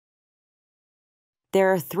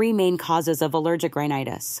There are three main causes of allergic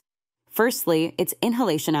rhinitis. Firstly, it's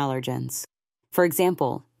inhalation allergens. For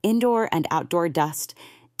example, indoor and outdoor dust,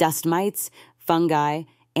 dust mites, fungi,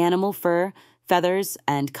 animal fur, feathers,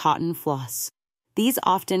 and cotton floss. These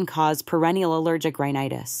often cause perennial allergic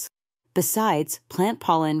rhinitis. Besides, plant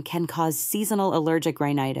pollen can cause seasonal allergic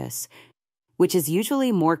rhinitis, which is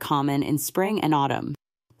usually more common in spring and autumn.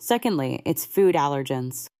 Secondly, it's food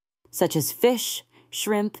allergens, such as fish,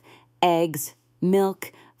 shrimp, eggs,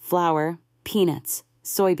 milk, flour, peanuts,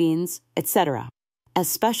 soybeans, etc.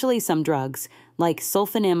 Especially some drugs, like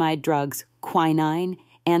sulfonamide drugs, quinine,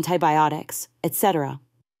 antibiotics, etc.,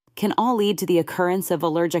 can all lead to the occurrence of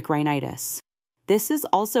allergic rhinitis. This is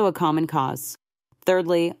also a common cause.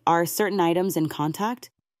 Thirdly, are certain items in contact,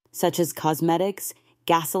 such as cosmetics,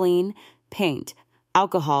 gasoline, paint,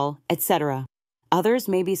 alcohol, etc. Others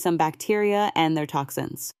may be some bacteria and their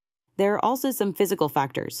toxins. There are also some physical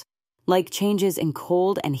factors, like changes in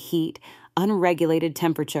cold and heat, unregulated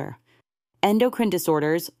temperature, endocrine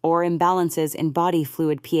disorders, or imbalances in body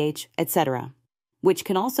fluid pH, etc., which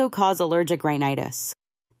can also cause allergic rhinitis.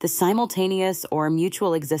 The simultaneous or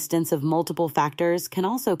mutual existence of multiple factors can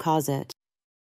also cause it.